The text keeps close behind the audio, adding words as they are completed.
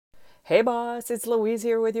Hey boss, it's Louise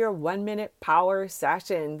here with your 1 minute power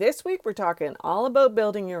session. This week we're talking all about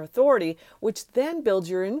building your authority, which then builds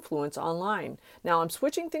your influence online. Now I'm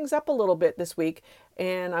switching things up a little bit this week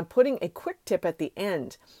and I'm putting a quick tip at the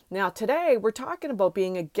end. Now today we're talking about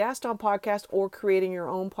being a guest on podcast or creating your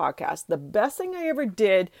own podcast. The best thing I ever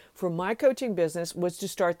did for my coaching business was to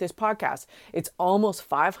start this podcast. It's almost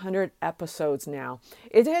 500 episodes now.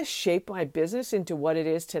 It has shaped my business into what it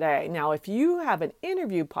is today. Now, if you have an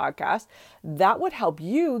interview podcast, that would help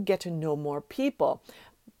you get to know more people.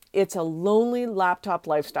 It's a lonely laptop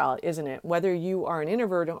lifestyle, isn't it? Whether you are an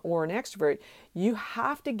introvert or an extrovert, you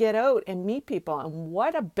have to get out and meet people. And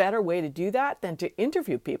what a better way to do that than to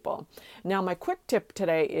interview people? Now, my quick tip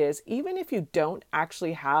today is even if you don't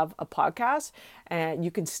actually have a podcast, and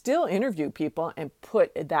you can still interview people and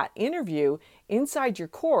put that interview inside your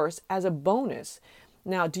course as a bonus.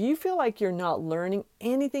 Now, do you feel like you're not learning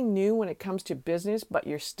anything new when it comes to business, but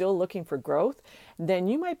you're still looking for growth? Then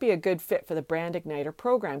you might be a good fit for the Brand Igniter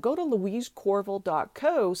program. Go to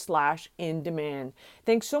louisecorville.co/in-demand.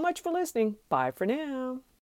 Thanks so much for listening. Bye for now.